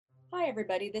Hi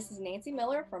everybody, this is Nancy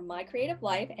Miller from My Creative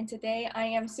Life, and today I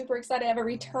am super excited to have a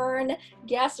return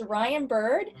guest, Ryan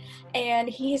Bird, and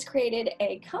he has created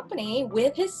a company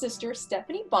with his sister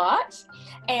Stephanie Bott,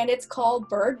 and it's called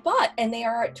Bird Bott, and they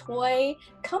are a toy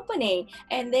company,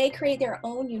 and they create their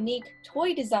own unique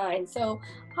toy design. So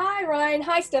hi Ryan,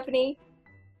 hi Stephanie.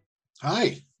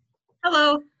 Hi.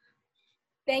 Hello.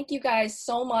 Thank you guys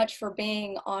so much for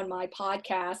being on my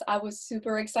podcast. I was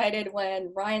super excited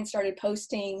when Ryan started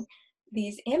posting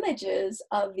these images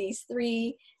of these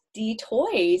 3D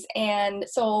toys. And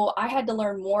so I had to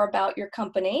learn more about your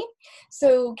company.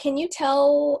 So can you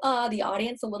tell the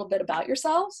audience a little bit about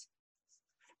yourselves?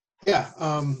 Yeah,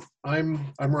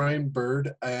 I'm Ryan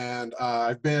Bird, and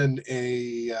I've been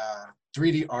a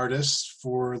 3D artist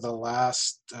for the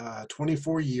last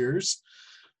 24 years.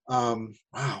 Wow,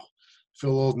 I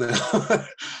feel old now.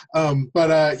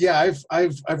 But yeah,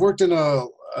 I've worked in a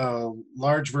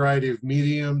large variety of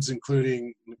mediums,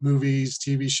 including movies,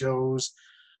 TV shows,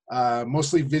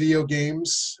 mostly video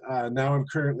games. Now I'm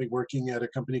currently working at a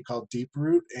company called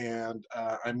Deeproot, and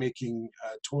I'm making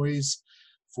toys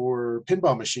for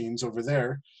pinball machines over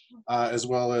there, as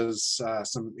well as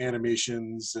some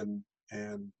animations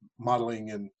and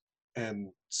modeling and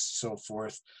so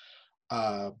forth.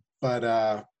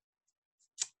 But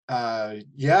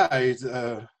yeah, I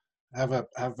have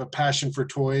a passion for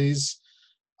toys.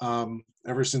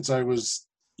 Ever since I was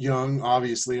young,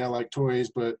 obviously I like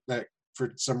toys, but that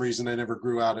for some reason I never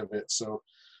grew out of it. So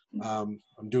I'm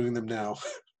doing them now.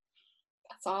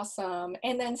 That's awesome.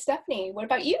 And then Stephanie, what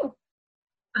about you?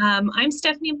 I'm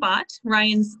Stephanie Bott,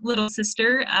 Ryan's little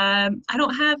sister. I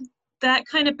don't have that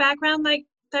kind of background like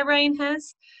that Ryan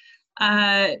has.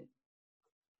 I'm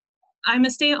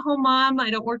a stay-at-home mom. I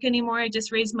don't work anymore. I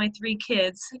just raise my 3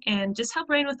 kids and just help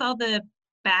Ryan with all the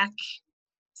back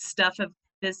stuff of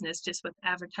business, just with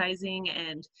advertising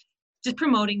and just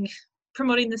promoting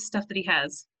the stuff that he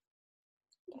has.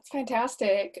 That's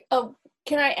fantastic.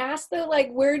 Can I ask though,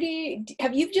 like,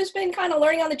 have you just been kind of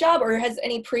learning on the job, or has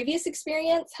any previous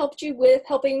experience helped you with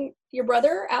helping your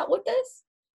brother out with this?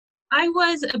 I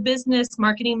was a business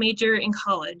marketing major in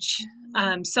college.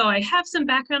 So I have some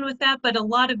background with that, but a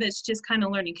lot of it's just kind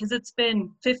of learning because it's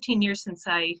been 15 years since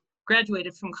I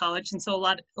graduated from college. And so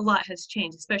a lot has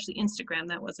changed, especially Instagram.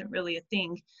 That wasn't really a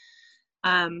thing.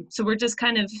 So we're just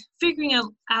kind of figuring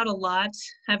out a lot,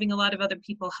 having a lot of other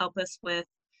people help us with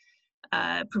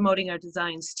promoting our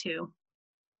designs too.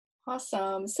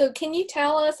 Awesome. So can you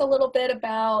tell us a little bit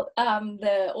about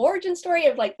the origin story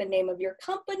of like the name of your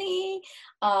company,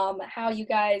 how you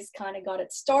guys kind of got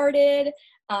it started?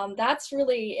 That's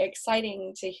really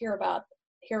exciting to hear about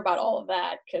all of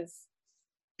that because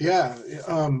Yeah.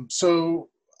 So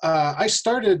I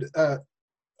started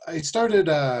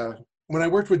when I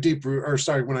worked with Deeproot, or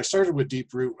sorry, when I started with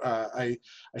Deeproot, I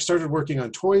started working on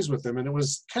toys with them, and it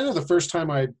was kind of the first time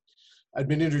I'd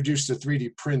been introduced to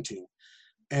 3D printing.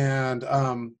 And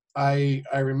I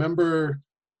remember,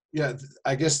 yeah,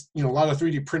 I guess, a lot of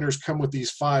 3D printers come with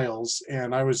these files,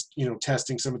 and I was,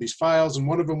 testing some of these files, and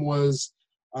one of them was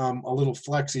a little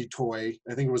flexi toy.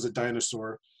 I think it was a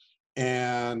dinosaur.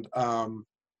 And I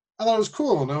thought it was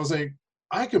cool. And I was like,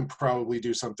 I can probably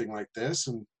do something like this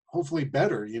and hopefully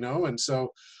better, And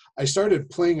so I started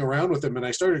playing around with them, and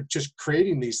I started just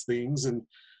creating these things and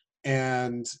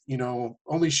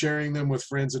only sharing them with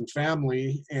friends and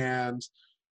family. And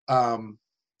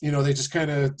they just kind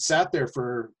of sat there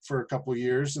for a couple of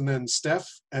years, and then Steph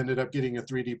ended up getting a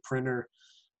 3D printer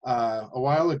a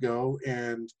while ago,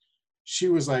 and she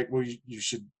was like, well, you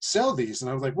should sell these. And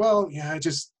I was like, well, yeah,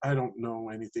 I don't know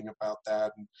anything about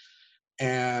that.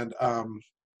 And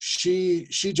she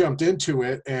jumped into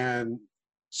it and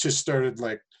just started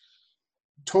like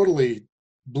totally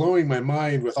blowing my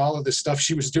mind with all of this stuff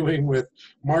she was doing with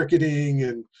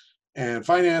marketing and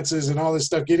finances and all this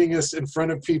stuff, getting us in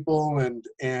front of people, and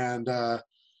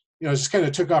just kind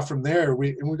of took off from there.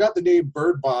 We got the name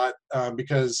Bird Bott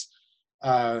because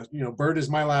Bird is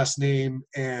my last name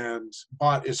and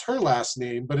Bott is her last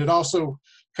name, but it also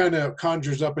kind of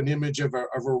conjures up an image of a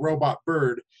robot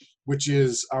bird, which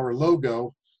is our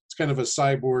logo. It's kind of a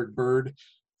cyborg bird.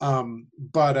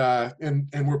 But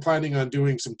we're planning on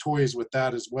doing some toys with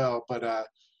that as well. But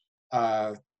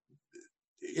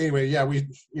anyway, yeah,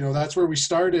 that's where we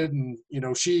started, and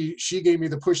she gave me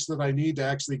the push that I need to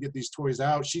actually get these toys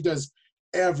out. She does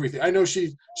everything. I know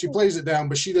she plays it down,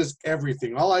 but she does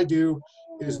everything. All I do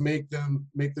is make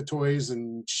the toys,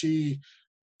 and she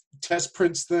test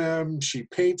prints them, she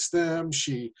paints them,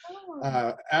 she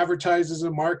advertises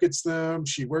them, markets them,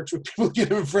 she works with people to get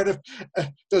them in front of,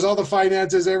 does all the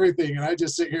finances, everything, and I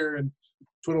just sit here and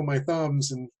twiddle my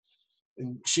thumbs, and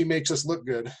she makes us look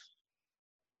good.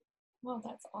 Well,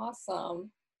 that's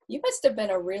awesome. You must have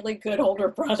been a really good older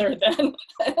brother then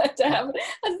to have,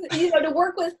 to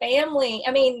work with family.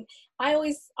 I mean,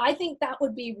 I think that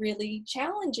would be really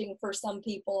challenging for some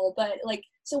people, but like,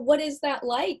 so what is that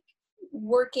like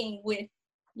working with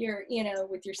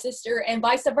with your sister and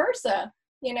vice versa?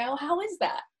 How is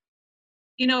that?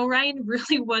 Ryan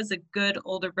really was a good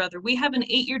older brother. We have an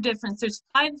 8-year difference. There's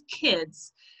 5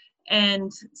 kids.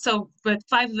 And so, but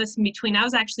 5 of us in between, I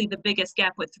was actually the biggest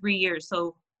gap with 3 years.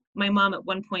 So my mom at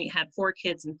one point had 4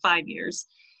 kids in 5 years.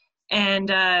 And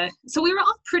so we were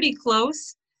all pretty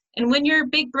close. And when you're a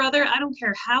big brother, I don't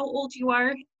care how old you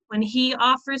are, when he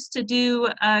offers to do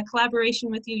a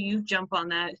collaboration with you, you jump on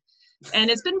that.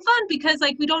 And it's been fun because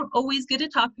like we don't always get to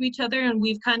talk to each other, and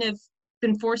we've kind of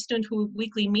been forced into a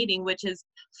weekly meeting, which is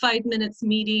 5 minutes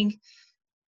meeting,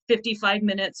 55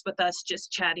 minutes with us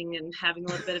just chatting and having a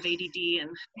little bit of ADD and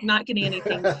not getting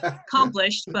anything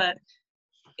accomplished, but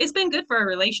it's been good for our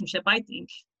relationship, I think.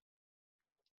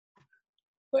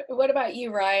 What about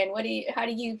you, Ryan? How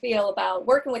do you feel about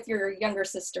working with your younger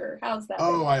sister? How's that?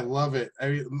 Oh, I love it.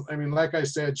 I mean, like I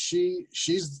said,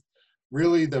 she's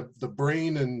really the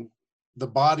brain and the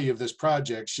body of this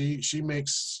project. She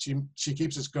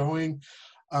keeps us going.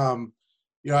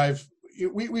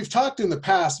 We've talked in the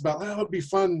past about how it'd be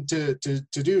fun to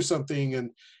do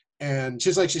something, and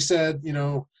just like she said,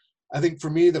 I think for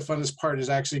me the funnest part is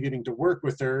actually getting to work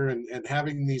with her and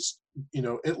having these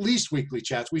at least weekly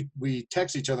chats. We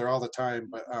text each other all the time,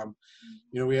 but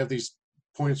we have these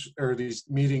points or these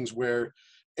meetings where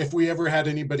if we ever had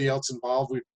anybody else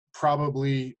involved, we'd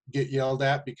probably get yelled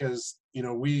at because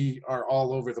we are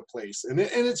all over the place, and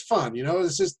it's fun.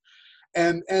 It's just.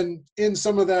 And in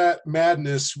some of that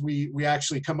madness, we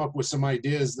actually come up with some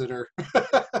ideas that are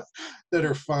that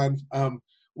are fun.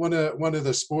 One of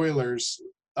the spoilers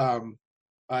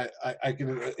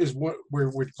is what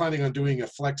we're planning on doing, a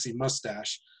flexi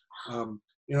mustache.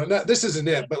 This isn't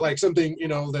it, but like something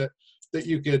that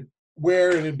you could wear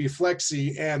and it'd be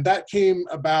flexi, and that came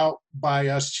about by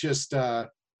us just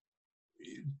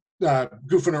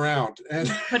goofing around and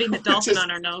putting the dolphin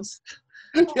on our nose.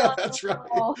 Yeah, that's right.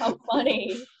 Oh, how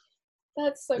funny.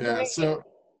 That's so great. So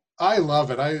I love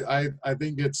it. I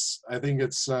think it's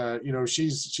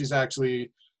she's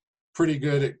actually pretty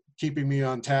good at keeping me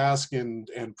on task and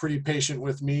pretty patient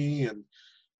with me,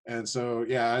 and so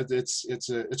yeah, it's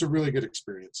a really good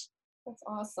experience. That's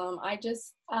awesome. I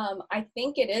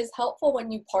think it is helpful when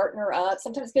you partner up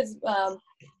sometimes because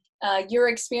your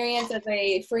experience as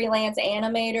a freelance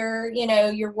animator,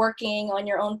 you're working on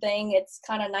your own thing. It's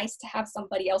kind of nice to have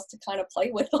somebody else to kind of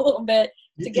play with a little bit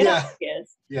to get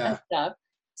ideas and stuff.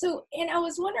 So, and I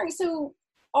was wondering, so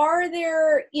are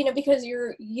there, because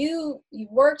you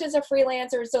worked as a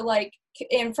freelancer, so like,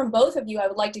 and from both of you, I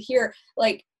would like to hear,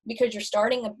 like, because you're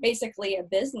starting basically a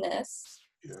business,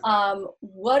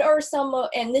 what are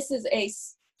and this is a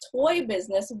toy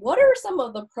business, what are some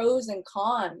of the pros and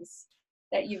cons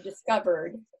that you've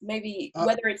discovered, maybe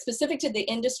whether it's specific to the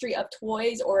industry of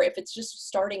toys or if it's just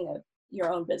starting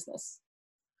your own business?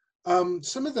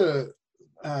 Some of the,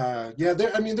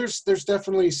 there's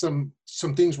definitely some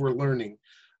things we're learning.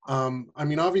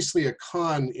 Obviously a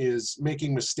con is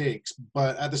making mistakes,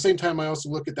 but at the same time, I also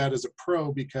look at that as a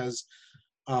pro because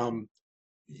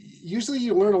usually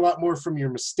you learn a lot more from your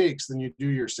mistakes than you do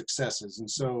your successes. And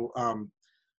so,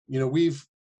 we've,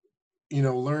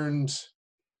 learned,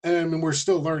 and we're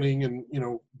still learning, and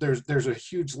there's a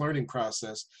huge learning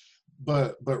process,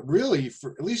 but really,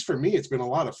 at least for me, it's been a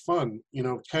lot of fun,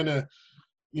 kind of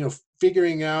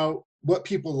figuring out what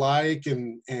people like,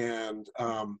 and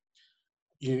I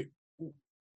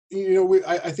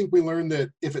think we learned that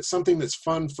if it's something that's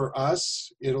fun for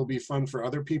us, it'll be fun for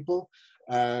other people.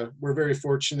 We're very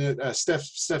fortunate.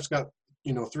 Steph's got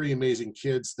 3 amazing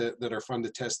kids that are fun to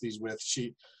test these with.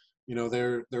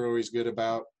 They're always good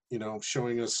about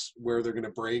showing us where they're going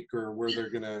to break or where they're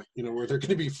going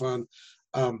to be fun.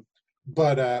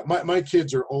 But my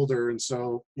kids are older, and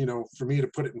so for me to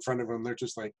put it in front of them, they're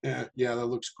just like, yeah, that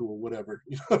looks cool, whatever.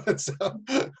 So,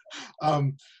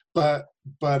 but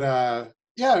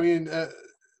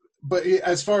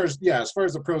as far as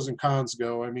the pros and cons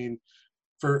go,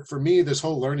 for me, this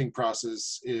whole learning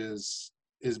process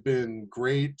has been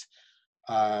great.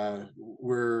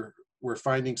 We're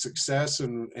finding success,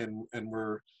 and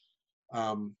we're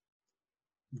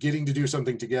getting to do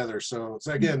something together. So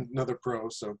again, another pro.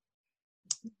 So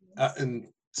and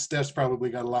Steph's probably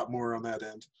got a lot more on that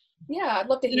end. Yeah, I'd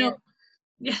love to hear.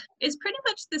 Yeah, it's pretty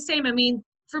much the same.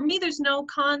 For me, there's no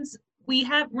cons.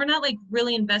 we're not like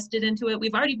really invested into it.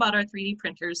 We've already bought our 3D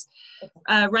printers.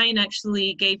 Ryan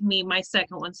actually gave me my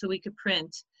second one so we could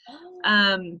print.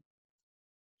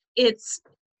 It's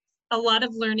a lot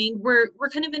of learning. We're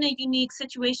kind of in a unique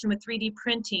situation with 3D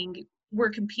printing. We're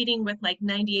competing with like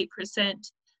 98%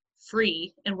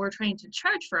 free, and we're trying to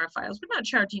charge for our files. We're not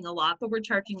charging a lot, but we're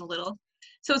charging a little.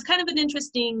 So it's kind of an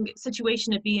interesting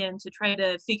situation to be in, to try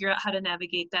to figure out how to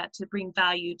navigate that to bring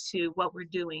value to what we're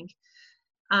doing.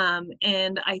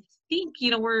 And I think,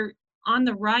 you know, we're on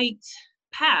the right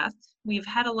path. We've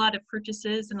had a lot of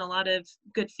purchases and a lot of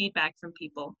good feedback from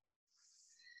people.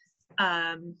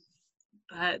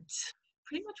 But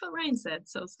pretty much what Ryan said.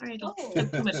 So sorry I don't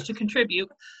have too much to contribute.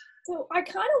 So I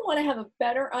kind of want to have a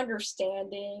better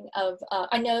understanding of,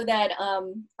 I know that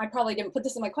I probably didn't put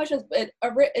this in my questions,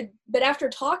 but after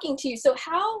talking to you, so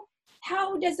how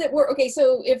does it work? Okay,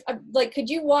 so if, like, could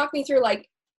you walk me through, like,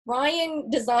 Ryan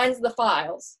designs the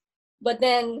files, but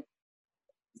then,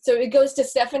 so it goes to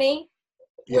Stephanie,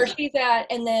 where she's at,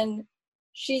 and then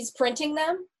she's printing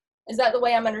them? Is that the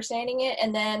way I'm understanding it?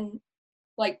 And then,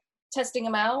 like, testing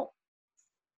them out?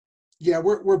 Yeah,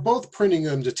 we're both printing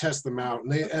them to test them out,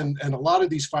 and a lot of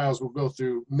these files will go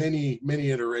through many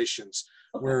iterations,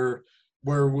 where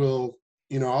we'll,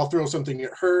 you know, I'll throw something at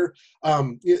her.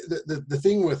 The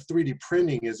thing with 3D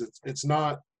printing is it's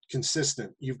not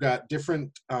consistent. You've got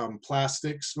different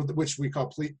plastics, which we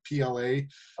call PLA,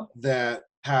 that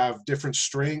have different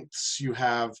strengths. You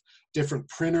have different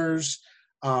printers,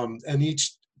 and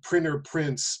each printer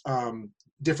prints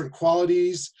different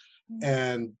qualities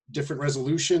and different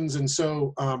resolutions, and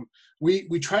so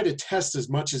we try to test as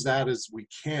much as that as we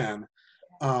can,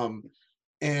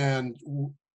 and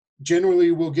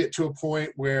generally we'll get to a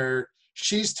point where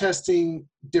she's testing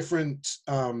different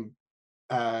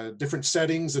different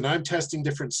settings and I'm testing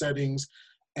different settings,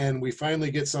 and we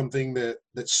finally get something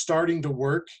that's starting to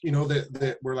work, you know,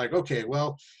 that we're like, okay,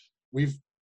 well,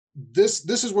 this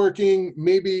is working.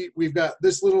 Maybe we've got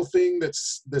this little thing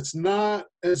that's not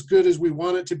as good as we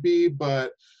want it to be,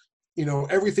 but, you know,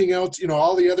 everything else, you know,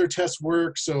 all the other tests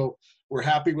work, so we're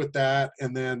happy with that.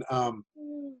 And then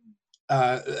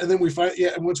we find,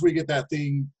 and once we get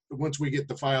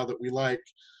the file that we like,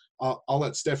 I'll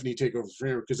let Stephanie take over from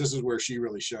here, because this is where she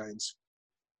really shines.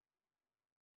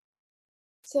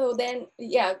 So then,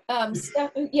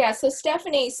 so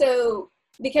Stephanie, so,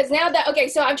 because now that, okay,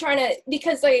 so I'm trying to,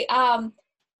 because like,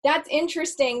 that's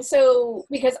interesting. So,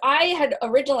 because I had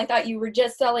originally thought you were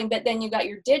just selling, but then you got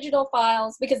your digital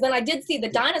files, because then I did see the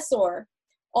dinosaur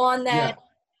on that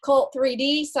Cult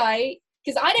 3D site,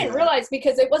 because I didn't realize,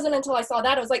 because it wasn't until I saw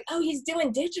that, I was like, oh, he's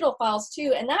doing digital files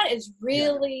too. And that is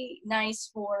really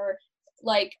nice for,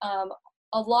 like,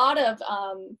 a lot of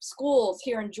schools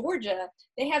here in Georgia,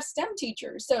 they have STEM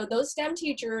teachers. So those STEM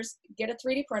teachers get a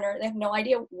 3D printer. They have no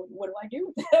idea, what do I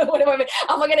do? How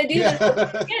am I going to do this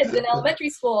with kids in elementary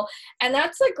school? And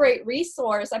that's a great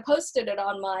resource. I posted it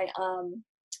on my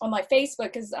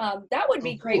Facebook, because that would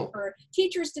be great for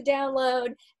teachers to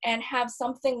download and have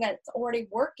something that's already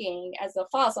working as a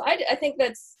file. So I think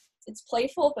it's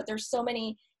playful, but there's so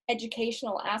many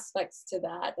educational aspects to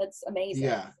that. That's amazing.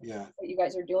 Yeah. That you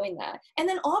guys are doing that, and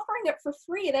then offering it for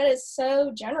free. That is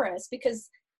so generous, because,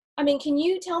 I mean, can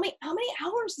you tell me how many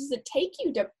hours does it take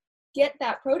you to get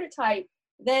that prototype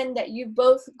then that you've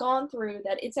both gone through,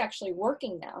 that it's actually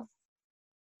working now?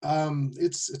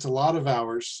 It's a lot of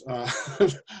hours.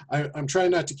 I'm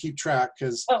trying not to keep track,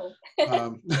 because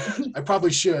I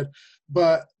probably should,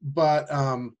 but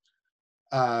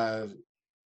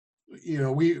you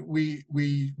know, we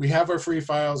have our free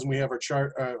files, and we have our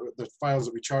the files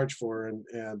that we charge for,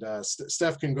 and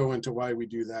Steph can go into why we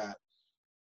do that.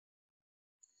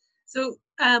 So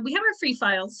we have our free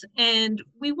files, and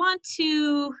we want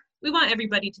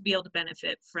everybody to be able to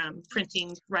benefit from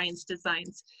printing Ryan's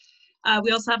designs.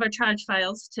 We also have our charge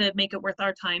files to make it worth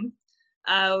our time.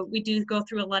 We do go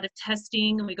through a lot of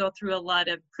testing, and we go through a lot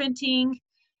of printing,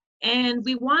 and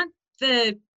we want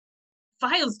the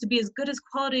files to be as good as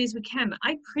quality as we can.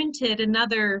 I printed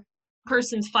another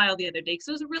person's file the other day because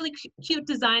it was a really cute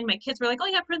design. My kids were like, oh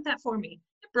yeah, print that for me.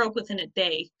 It broke within a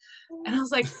day. And I was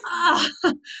like,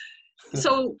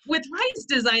 So with Ryan's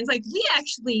designs, like, we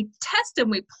actually test them,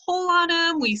 we pull on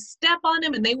them, we step on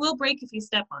them, and they will break if you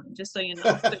step on them, just so you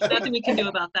know. There's nothing we can do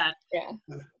about that.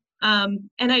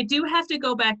 And I do have to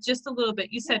go back just a little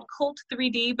bit. You said Cult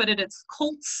 3D, but it's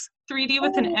Colts 3D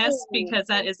with an S, because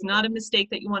that is not a mistake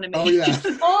that you want to make.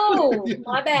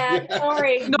 My bad.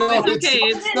 Sorry. No, it's okay.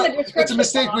 It's a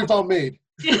mistake we've all made.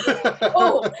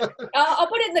 I'll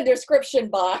put it in the description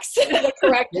box the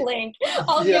correct link.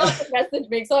 Y'all can message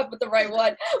me so I put the right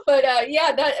one. But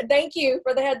thank you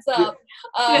for the heads up.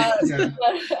 Yeah.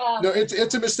 No,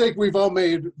 it's a mistake we've all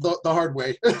made the hard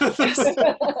way. But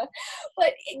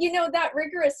that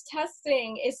rigorous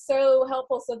testing is so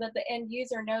helpful so that the end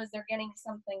user knows they're getting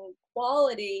something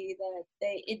quality,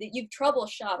 that you've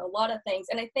troubleshot a lot of things.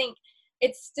 And I think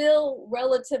it's still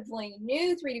relatively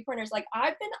new 3D printers. Like,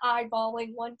 I've been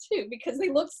eyeballing one too because they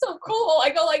look so cool. I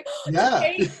go like, yeah.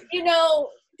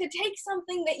 to take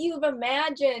something that you've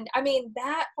imagined, I mean,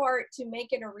 that part to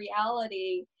make it a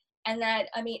reality. And that,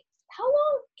 I mean,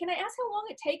 can I ask how long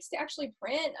it takes to actually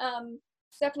print?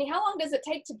 Stephanie, how long does it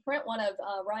take to print one of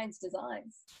Ryan's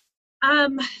designs?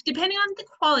 Depending on the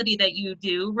quality that you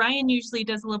do, Ryan usually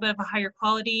does a little bit of a higher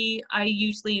quality. I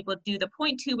usually will do the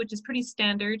 0.2, which is pretty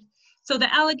standard. So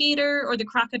the alligator or the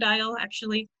crocodile,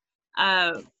 actually,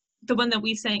 the one that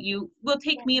we sent you, will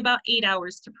take me about 8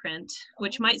 hours to print,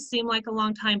 which might seem like a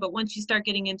long time, but once you start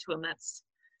getting into them, that's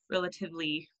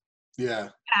relatively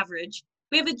average.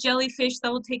 We have a jellyfish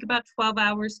that will take about 12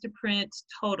 hours to print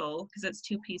total, because it's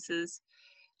 2 pieces.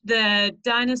 The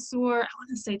dinosaur, I want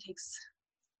to say takes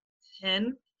 10.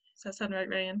 Does that sound right,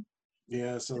 Ryan?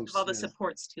 Yeah, so all the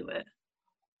supports to it.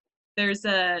 There's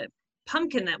a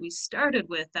pumpkin that we started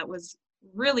with that was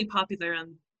really popular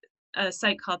on a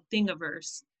site called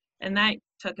Thingiverse, and that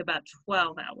took about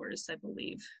 12 hours, I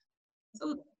believe.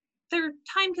 So they're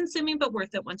time consuming, but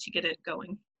worth it once you get it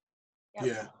going.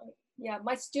 Yeah,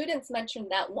 my students mentioned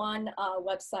that one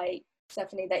website,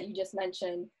 Stephanie, that you just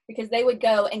mentioned, because they would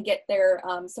go and get their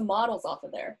some models off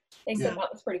of there. They said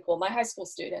that was pretty cool. My high school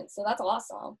students, so that's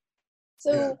awesome.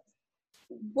 So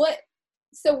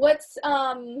what's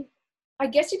I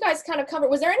guess you guys kind of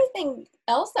covered. Was there anything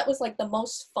else that was like the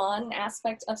most fun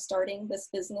aspect of starting this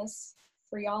business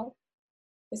for y'all,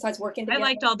 besides working together? I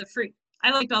liked all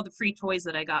the free toys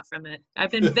that I got from it.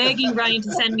 I've been begging Ryan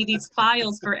to send me these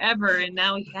files forever, and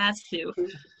now he has to.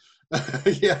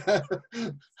 Yeah.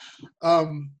 I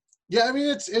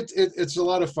mean, it's a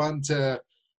lot of fun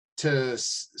to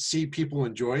see people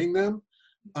enjoying them.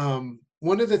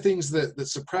 One of the things that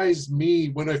surprised me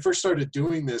when I first started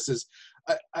doing this is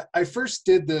I first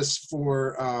did this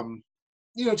for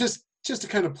just to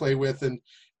kind of play with, and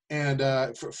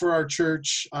for our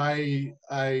church, I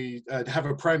have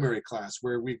a primary class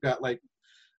where we've got like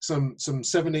some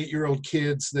 7-8-year-old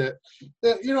kids that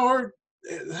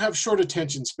have short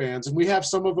attention spans, and we have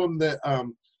some of them that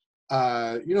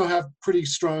have pretty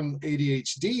strong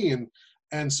ADHD,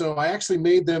 and so I actually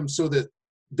made them so that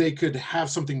they could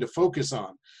have something to focus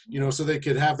on, so they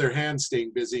could have their hands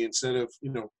staying busy instead of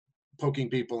poking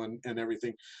people and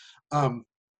everything.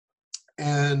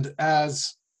 And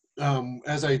as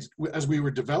we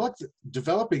were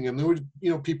developing them, there would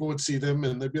people would see them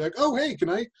and they'd be like, oh, hey, can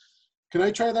I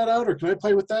try that out, or can I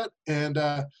play with that? And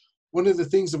one of the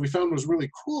things that we found was really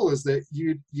cool is that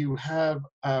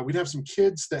we'd have some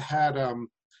kids that had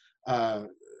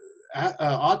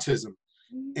autism,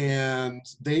 and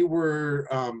they were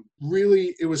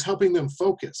it was helping them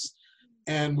focus.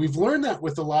 And we've learned that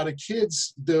with a lot of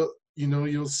kids,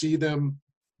 you'll see them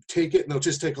take it and they'll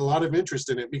just take a lot of interest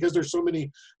in it because there's so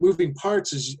many moving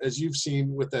parts, as you've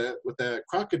seen with the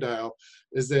crocodile,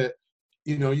 is that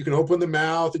you can open the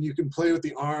mouth and you can play with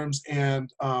the arms,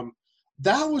 and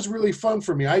that was really fun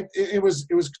for me. It was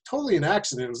totally an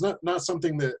accident. It was not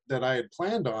something that I had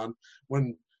planned on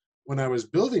when I was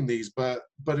building these, but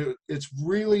it's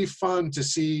really fun to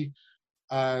see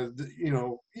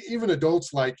even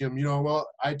adults like him. Well,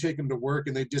 I take them to work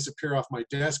and they disappear off my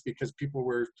desk because people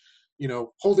were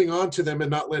holding on to them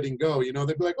and not letting go. They'd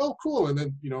be like, oh, cool, and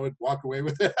then I'd walk away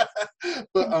with it.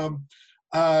 But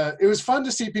it was fun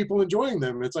to see people enjoying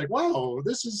them. It's like, wow,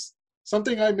 this is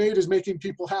something I made is making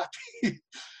people happy.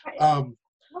 Awesome.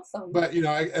 But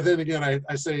then again,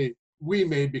 I say we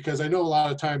made, because I know a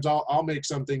lot of times I'll make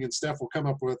something and Steph will come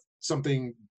up with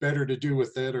something better to do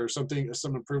with it, or some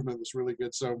improvement that's really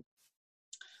good. So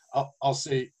I'll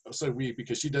say we,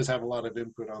 because she does have a lot of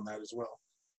input on that as well.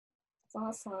 That's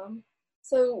awesome.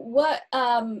 So what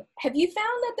have you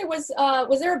found that there was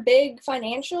there a big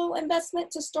financial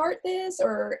investment to start this,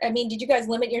 or did you guys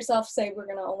limit yourself, say we're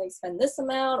gonna only spend this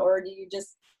amount, or do you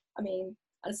just the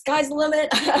sky's the limit?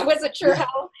 I wasn't sure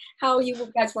how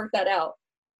you guys worked that out.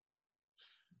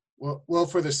 Well,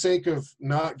 for the sake of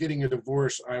not getting a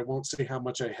divorce, I won't say how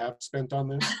much I have spent on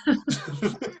this.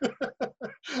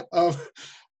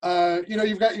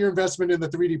 You've got your investment in the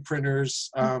 3D printers.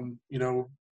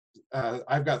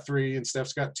 I've got 3 and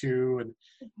Steph's got 2,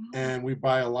 and we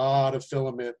buy a lot of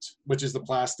filament, which is the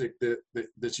plastic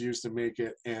that's used to make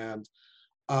it. And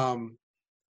I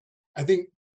think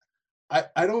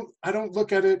I don't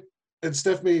look at it, and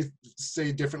Steph may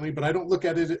say differently, but I don't look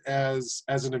at it as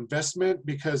an investment,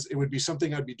 because it would be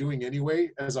something I'd be doing anyway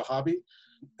as a hobby.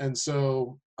 And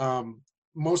so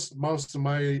most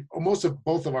of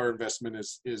both of our investment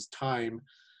is time,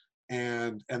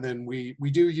 and then we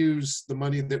do use the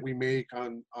money that we make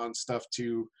on stuff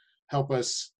to help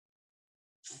us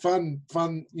fund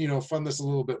this a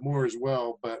little bit more as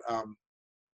well. But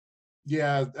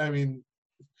yeah, I mean,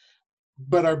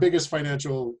 but our biggest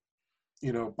financial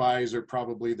buys are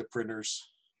probably the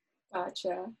printers.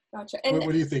 Gotcha.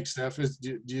 What do you think, Steph?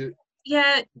 Do you?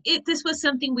 Yeah, this was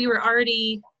something we were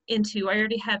already into. I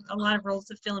already had a lot of rolls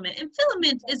of filament, and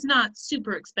filament is not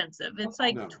super expensive. It's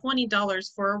like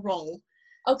 $20 for a roll.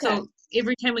 Okay. So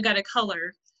every time we got a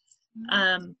color,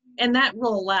 and that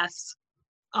roll lasts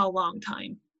a long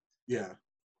time. Yeah.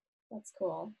 That's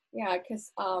cool. Yeah,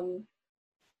 because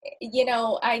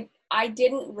I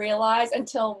didn't realize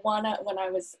until when I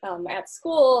was at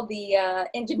school, the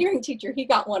engineering teacher, he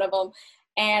got one of them,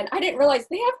 and I didn't realize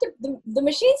they have to, the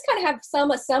machines kind of have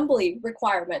some assembly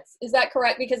requirements. Is that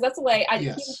correct? Because that's the way Yes. He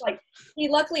was like, he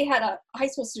luckily had a high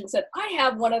school student said, I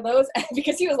have one of those,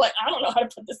 because he was like, I don't know how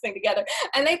to put this thing together,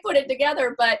 and they put it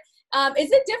together. But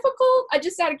is it difficult? I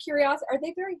just out of curiosity, are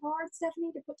they very hard,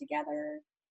 Stephanie, to put together?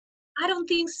 I don't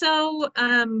think so.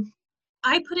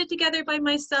 I put it together by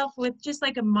myself with just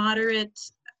like a moderate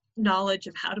knowledge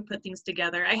of how to put things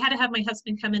together. I had to have my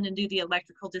husband come in and do the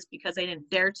electrical just because I didn't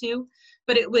dare to,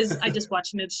 but I just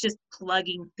watched him. It's just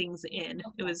plugging things in.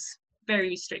 It was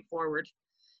very straightforward.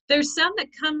 There's some that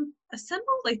come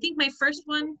assembled. I think my first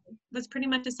one was pretty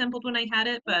much assembled when I had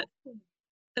it, but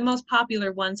the most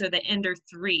popular ones are the Ender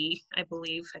 3, I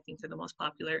believe. I think they're the most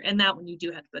popular, and that one you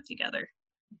do have to put together.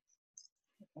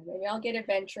 Maybe I'll get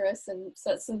adventurous and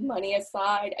set some money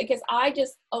aside. I guess I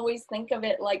just always think of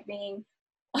it like being,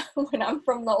 when I'm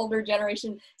from the older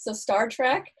generation, so Star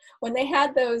Trek, when they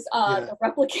had those the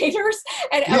replicators,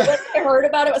 and when I heard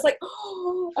about it, I was like,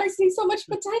 oh, I see so much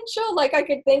potential. Like I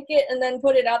could think it and then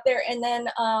put it out there. And then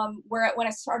when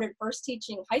I started first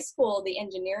teaching high school, the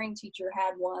engineering teacher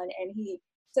had one, and he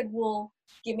said, well,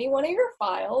 give me one of your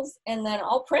files and then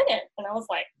I'll print it. And I was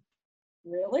like,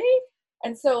 really?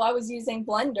 And so I was using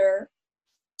Blender,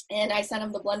 and I sent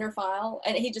him the Blender file,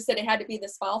 and he just said it had to be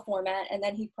this file format, and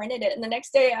then he printed it. And the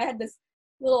next day I had this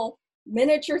little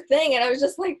miniature thing, and I was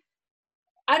just like,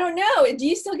 I don't know. Do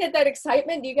you still get that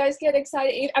excitement? Do you guys get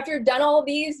excited after you've done all of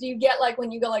these? Do you get like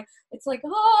when you go like, it's like,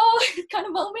 oh, kind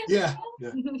of moment? Yeah.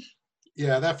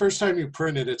 Yeah, that first time you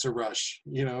print it, it's a rush.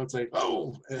 It's like,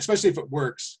 oh, especially if it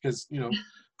works, because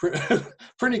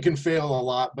printing can fail a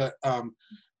lot, but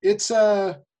it's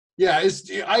yeah,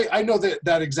 I know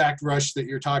that exact rush that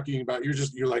you're talking about.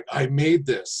 You're like, I made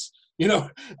this.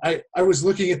 I was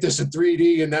looking at this in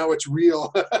 3D and now it's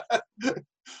real.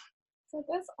 So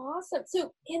that's awesome.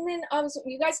 So, and then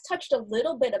you guys touched a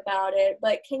little bit about it,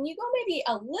 but can you go maybe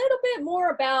a little bit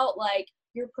more about like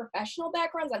your professional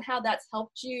backgrounds and how that's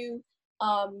helped you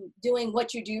doing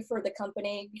what you do for the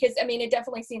company? Because I mean, it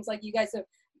definitely seems like you guys have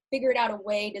figured out a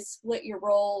way to split your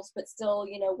roles, but still,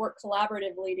 work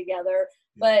collaboratively together.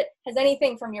 But has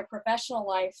anything from your professional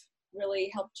life really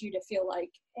helped you to feel like,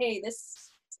 hey, this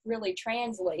really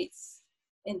translates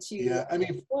into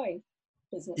employee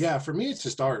business? Yeah, for me, it's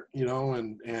just art,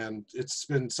 and it's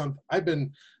been I've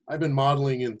been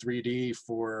modeling in 3D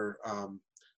for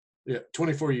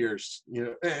 24 years,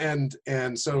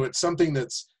 and so it's something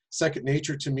that's second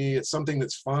nature to me. It's something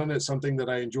that's fun. It's something that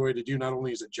I enjoy to do, not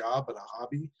only as a job, but a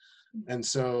hobby. And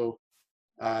so,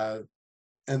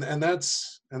 and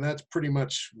that's pretty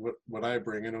much what I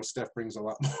bring. I know Steph brings a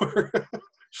lot more.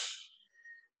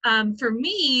 For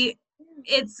me,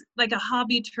 it's like a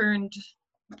hobby turned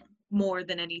more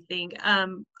than anything.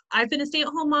 I've been a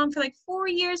stay-at-home mom for like 4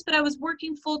 years, but I was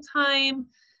working full-time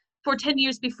for 10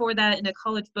 years before that in a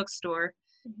college bookstore.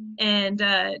 And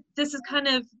this is kind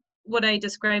of what I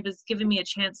describe as giving me a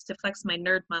chance to flex my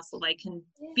nerd muscle. I can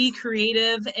be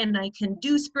creative, and I can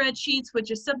do spreadsheets, which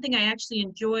is something I actually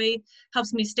enjoy,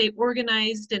 helps me stay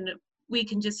organized, and we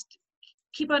can just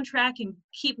keep on track and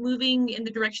keep moving in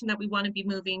the direction that we want to be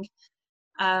moving.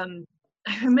 I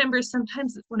remember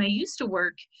sometimes when I used to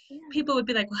work, people would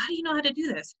be like, well, how do you know how to do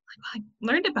this? Like, well,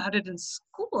 I learned about it in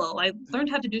school. I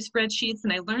learned how to do spreadsheets,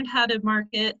 and I learned how to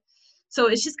market. So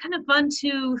it's just kind of fun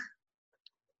to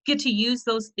get to use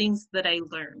those things that I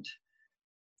learned.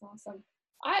 Awesome.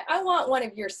 I want one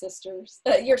of your sisters,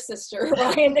 your sister,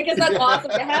 Ryan, because that's awesome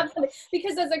to have somebody.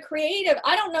 Because as a creative,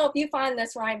 I don't know if you find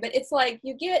this, Ryan, but it's like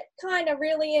you get kind of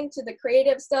really into the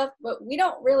creative stuff, but we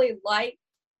don't really like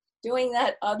doing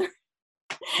that other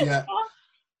stuff.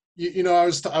 I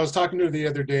was talking to her the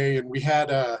other day, and we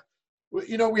had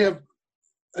we have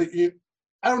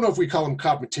I don't know if we call them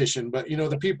competition, but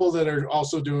the people that are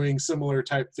also doing similar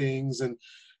type things,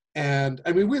 and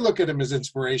I mean, we look at them as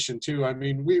inspiration too. I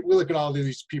mean, we look at all of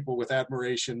these people with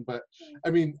admiration, but I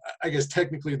mean, I guess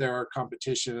technically they're our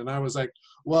competition. And I was like,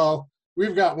 well,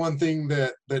 we've got one thing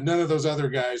that none of those other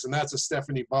guys, and that's a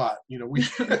Stephanie Bott. We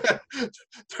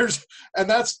and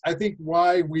that's, I think,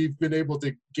 why we've been able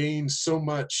to gain so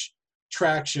much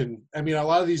traction. I mean, a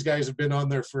lot of these guys have been on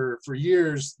there for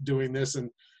years doing this,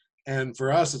 and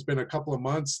for us, it's been a couple of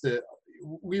months that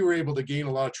we were able to gain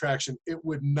a lot of traction. It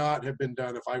would not have been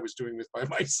done if I was doing this by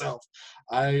myself.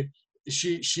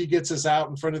 She gets us out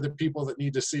in front of the people that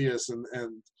need to see us,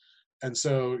 and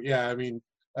so yeah. I mean,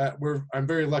 I'm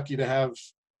very lucky to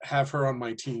have her on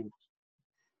my team.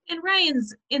 And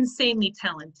Ryan's insanely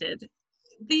talented.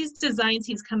 These designs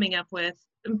he's coming up with,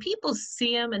 and people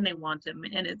see them and they want them,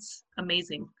 and it's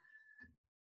amazing.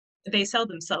 They sell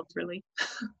themselves, really.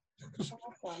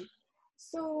 Awesome.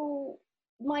 So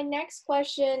my next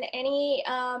question, any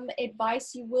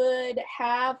advice you would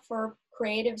have for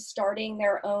creatives starting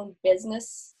their own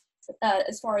business,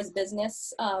 as far as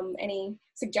business, any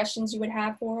suggestions you would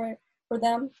have for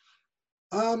them?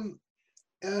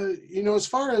 As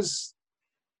far as,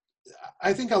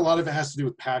 I think a lot of it has to do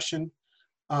with passion.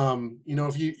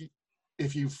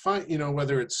 If you find,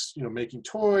 whether it's, making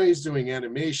toys, doing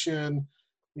animation,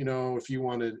 if you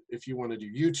want to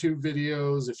do YouTube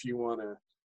videos, if you want to,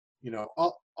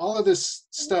 all of this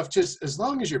stuff, just as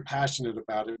long as you're passionate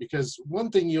about it. Because one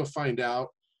thing you'll find out,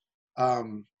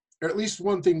 or at least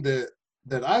one thing that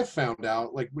I've found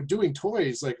out, like with doing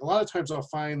toys, like a lot of times I'll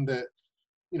find that,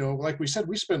 like we said,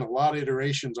 we spend a lot of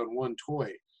iterations on one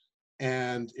toy.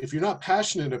 And if you're not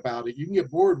passionate about it, you can get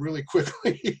bored really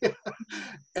quickly.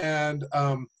 And,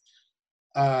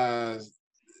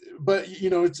 but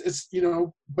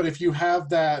but if you have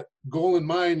that goal in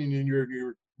mind and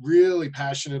you're really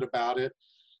passionate about it,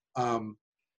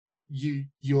 you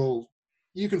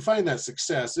can find that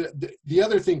success. The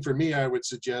other thing for me, I would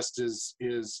suggest is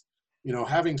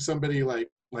having somebody like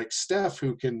Steph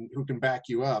who can back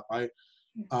you up.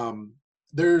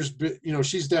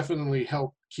 She's definitely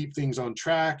helped keep things on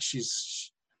track.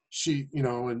 She's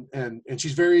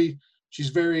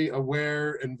very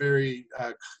aware and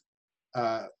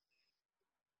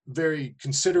very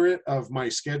considerate of my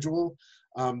schedule.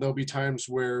 There'll be times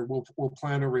where we'll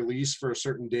plan a release for a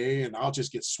certain day and I'll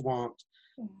just get swamped.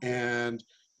 And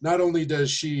not only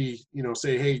does she,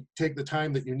 say, hey, take the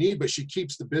time that you need, but she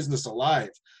keeps the business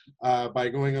alive by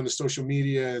going on the social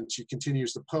media, and she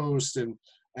continues to post and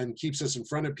keeps us in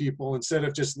front of people instead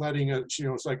of just letting it,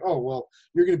 it's like, oh, well,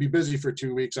 you're going to be busy for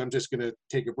 2 weeks, I'm just going to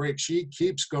take a break. She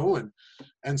keeps going.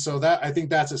 And so I think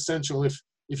that's essential. If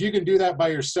you can do that by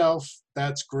yourself,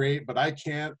 that's great, but I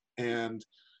can't. And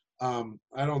I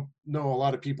don't know a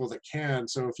lot of people that can.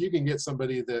 So if you can get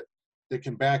somebody that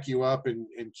can back you up and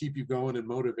keep you going and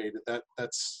motivated,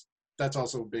 that's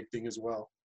also a big thing as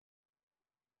well.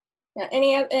 Yeah.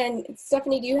 And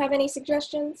Stephanie, do you have any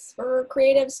suggestions for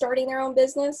creatives starting their own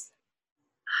business?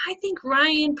 I think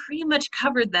Ryan pretty much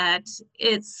covered that.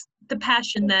 It's the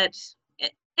passion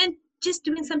and just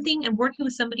doing something and working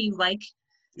with somebody you like.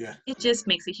 Yeah. It just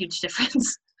makes a huge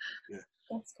difference. Yeah.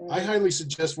 That's great. I highly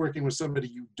suggest working with somebody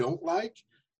you don't like,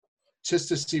 just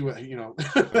to see what,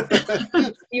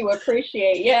 You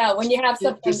appreciate, yeah, when you have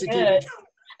something good.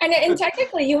 And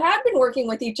technically you have been working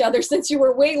with each other since you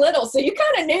were way little, so you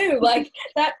kind of knew like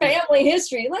that family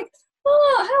history, like,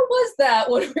 oh, how was that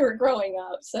when we were growing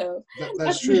up? So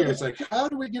that's true. It's like, how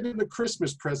do we get into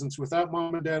Christmas presents without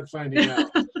mom and dad finding out?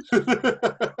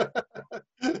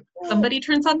 Somebody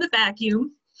turns on the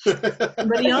vacuum.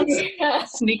 Somebody else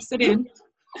sneaks it in.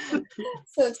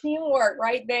 So teamwork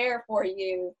right there for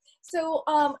you. So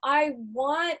I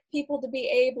want people to be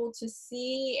able to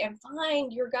see and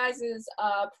find your guys'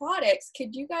 products.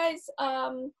 Could you guys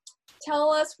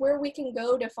tell us where we can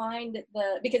go to find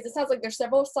because it sounds like there's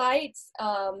several sites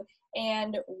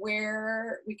and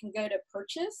where we can go to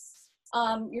purchase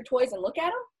your toys and look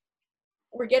at them?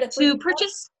 Or get to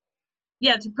purchase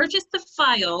the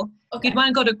file, okay. You'd want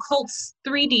to go to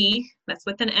Colts3D, that's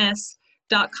with an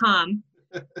S.com,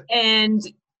 and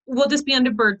we'll just be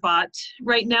under BirdBot.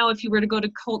 Right now, if you were to go to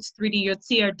Colts3D, you'd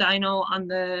see our dino on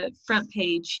the front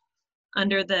page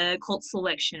under the Colts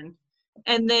selection.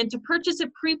 And then to purchase a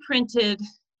pre-printed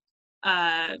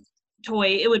toy,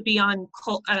 it would be on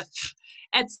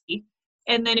Etsy.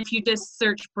 And then if you just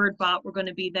search BirdBot, we're going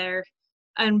to be there.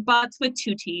 And bots with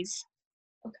 2 T's.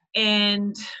 Okay.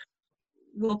 And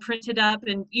we'll print it up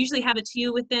and usually have it to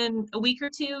you within a week or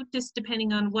two, just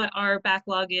depending on what our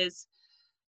backlog is.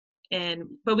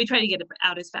 But we try to get it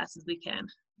out as fast as we can.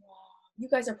 You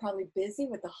guys are probably busy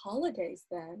with the holidays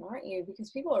then, aren't you?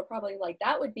 Because people are probably like,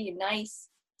 that would be a nice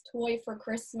toy for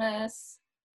Christmas.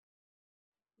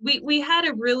 We had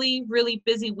a really, really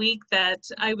busy week that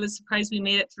I was surprised we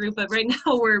made it through, but right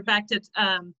now we're back to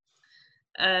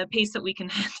a pace that we can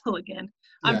handle again.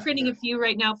 I'm printing a few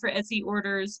right now for Etsy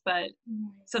orders, but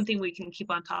something we can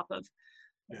keep on top of.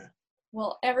 Yeah.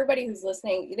 Well, everybody who's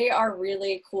listening, they are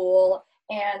really cool.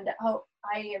 And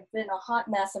I have been a hot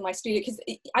mess in my studio because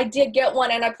I did get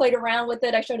one and I played around with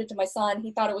it. I showed it to my son.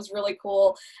 He thought it was really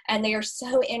cool. And they are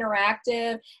so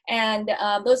interactive. And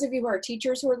those of you who are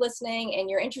teachers who are listening and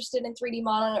you're interested in 3D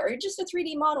modeling or you're just a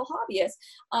 3D model hobbyist,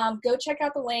 go check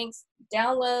out the links,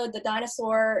 download the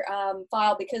dinosaur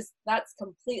file because that's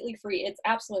completely free. It's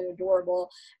absolutely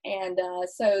adorable. And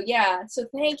so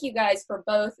thank you guys for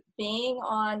both being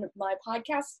on my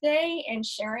podcast today and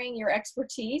sharing your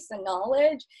expertise and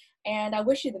knowledge. And I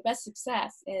wish you the best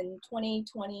success in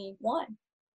 2021.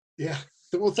 Yeah.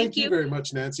 Well, thank you very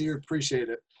much, Nancy. I appreciate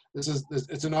it.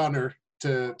 It's an honor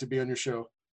to be on your show.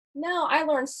 No, I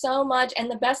learned so much.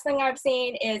 And the best thing I've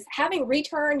seen is having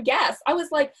return guests. I was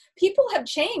like, people have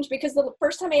changed because the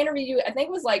first time I interviewed you, I think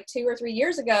it was like 2 or 3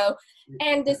 years ago.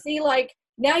 And to see like,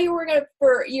 now you were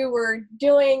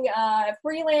doing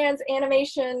freelance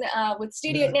animation with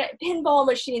studio pinball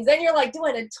machines. Then you're like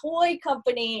doing a toy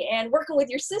company and working with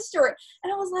your sister.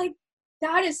 And I was like,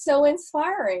 that is so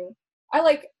inspiring.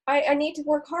 I need to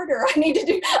work harder. I need to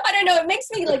do, I don't know, it makes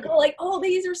me like, oh,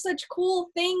 these are such cool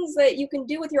things that you can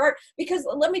do with your art. Because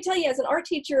let me tell you, as an art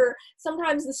teacher,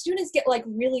 sometimes the students get like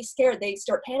really scared. They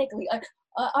start panicking.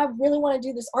 I really want to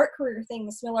do this art career thing,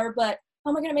 Ms. Miller, but how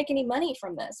am I going to make any money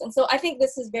from this? And so I think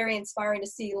this is very inspiring to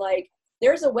see like,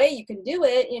 there's a way you can do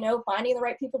it, finding the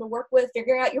right people to work with,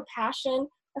 figuring out your passion.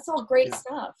 That's all great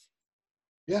stuff.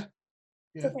 Yeah.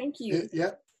 So thank you.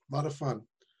 A lot of fun.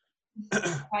 All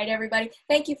right, everybody.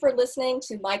 Thank you for listening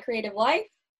to My Creative Life.